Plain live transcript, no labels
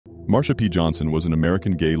Marsha P. Johnson was an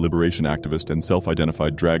American gay liberation activist and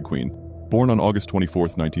self-identified drag queen, born on August 24,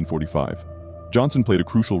 1945. Johnson played a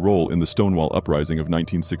crucial role in the Stonewall Uprising of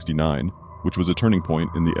 1969, which was a turning point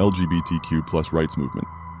in the LGBTQ+ rights movement.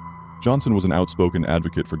 Johnson was an outspoken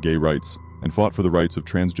advocate for gay rights and fought for the rights of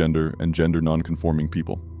transgender and gender non-conforming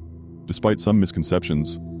people. Despite some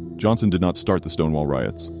misconceptions, Johnson did not start the Stonewall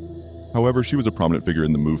riots. However, she was a prominent figure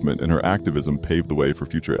in the movement, and her activism paved the way for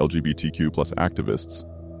future LGBTQ+ activists.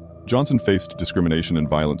 Johnson faced discrimination and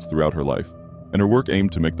violence throughout her life, and her work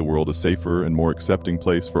aimed to make the world a safer and more accepting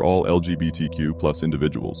place for all LGBTQ+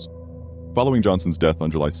 individuals. Following Johnson's death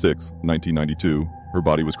on July 6, 1992, her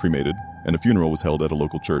body was cremated, and a funeral was held at a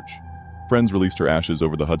local church. Friends released her ashes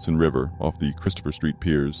over the Hudson River off the Christopher Street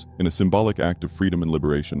piers in a symbolic act of freedom and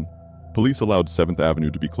liberation. Police allowed 7th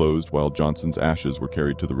Avenue to be closed while Johnson's ashes were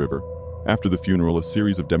carried to the river. After the funeral, a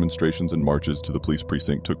series of demonstrations and marches to the police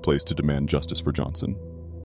precinct took place to demand justice for Johnson.